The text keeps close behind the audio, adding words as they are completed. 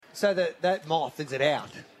So that moth, is it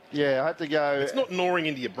out? Yeah, I had to go. It's not gnawing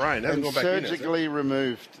into your brain. It hasn't gone back in, has it? Surgically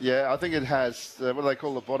removed. Yeah, I think it has. What do they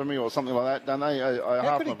call lobotomy or something like that? Don't they?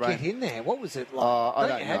 How could it get in there? What was it like? I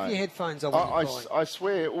don't know. Have your headphones on. I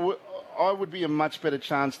swear, I would be a much better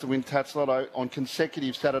chance to win Tats Lotto on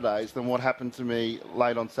consecutive Saturdays than what happened to me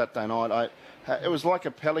late on Saturday night. It was like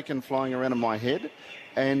a pelican flying around in my head.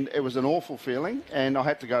 And it was an awful feeling, and I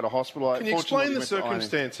had to go to hospital. Can you explain the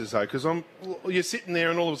circumstances, though? Because you're sitting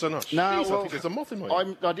there and all of a sudden, I think there's a moth in my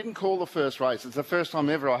ear. I didn't call the first race. It's the first time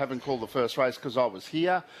ever I haven't called the first race because I was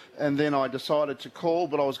here, and then I decided to call,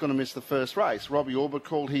 but I was going to miss the first race. Robbie Orbit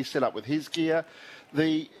called. He set up with his gear.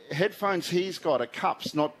 The headphones he's got are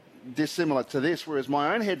cups, not dissimilar to this, whereas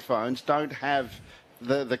my own headphones don't have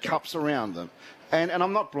the cups around them. And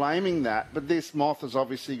I'm not blaming that, but this moth has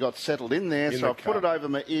obviously got settled in there, so I put it over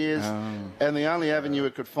my ears, and the only avenue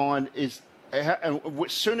it could find is... And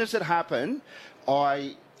as soon as it happened,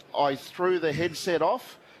 I threw the headset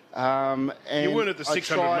off. And you weren't at the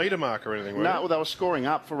 600-metre mark or anything, were you? No, well, they were scoring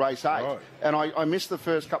up for race 8. Right. And I missed the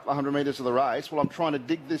first couple of 100 metres of the race. Well, I'm trying to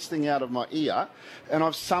dig this thing out of my ear, and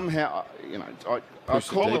I've somehow, I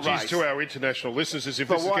called the race. To our international listeners as if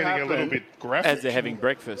this is getting a little bit graphic. As they're having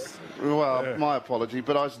breakfast. Well, my apology,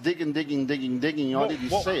 but I was digging. I didn't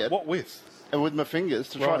see it. What with? With my fingers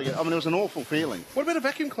to try to get... I mean, it was an awful feeling. What about a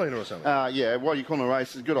vacuum cleaner or something? Yeah, well, you call a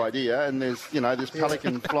race is a good idea, and there's, this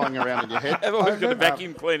pelican flying around in your head. I've always got a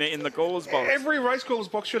vacuum cleaner in the caller's box. Every race caller's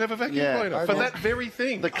box should have a vacuum cleaner for that very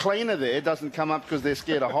thing. The cleaner there doesn't come up because they're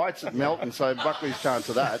scared of heights at Melton, so Buckley's chance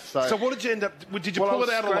of that. So what did you end up... Did you pull it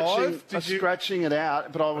out alive? I was scratching it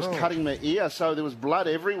out, but I was cutting my ear, so there was blood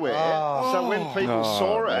everywhere. So when people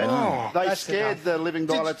saw it, they scared the living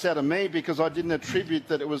daylights out of me because I didn't attribute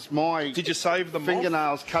that it was my... Did you save the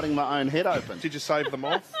fingernails cutting my own head open? Did you save the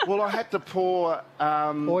moth? Well, I had to pour...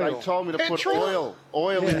 oil. They told me to put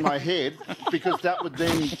oil in my head because that would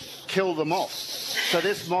then kill the moth. So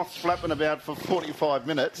this moth's flapping about for 45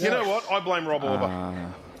 minutes. You know what? I blame Rob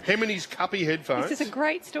Orber. Him and his cuppy headphones. This is a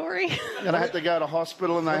great story. And I had to go to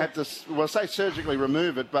hospital, and they had to, say surgically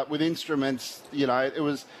remove it, but with instruments, it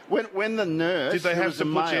was... When the nurse... Did they have to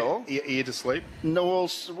put your ear to sleep? No,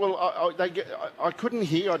 well, I couldn't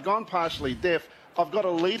hear. I'd gone partially deaf. I've got a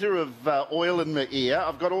litre of oil in my ear.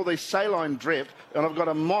 I've got all these saline drip, and I've got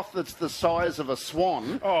a moth that's the size of a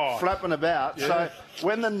swan flapping about. Yeah. So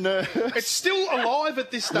when the nurse... It's still alive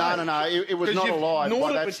at this stage? No. It was not alive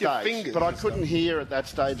by that stage. But I couldn't hear at that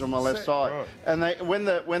stage on my left side. Right. And when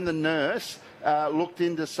the nurse looked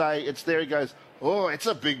in to say, it's there, he goes... Oh, it's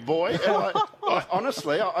a big boy. And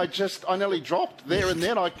honestly, I nearly dropped there and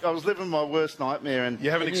then. I was living my worst nightmare. And you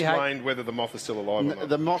haven't explained whether the moth is still alive or not.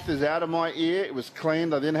 The moth is out of my ear. It was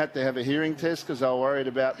cleaned. I then had to have a hearing test because they were worried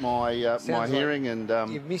about my hearing. And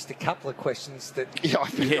you've missed a couple of questions that... Yeah, I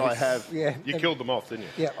think I have. Yeah. You killed the moth, didn't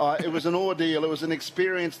you? Yeah. It was an ordeal. It was an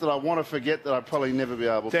experience that I want to forget that I'd probably never be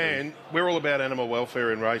able to. Dan, we're all about animal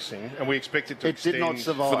welfare in racing, and we expect it to extend... It did not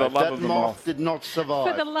survive. For the love of the moth did not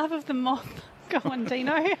survive. For the love of the moth. Go on,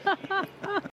 Dino.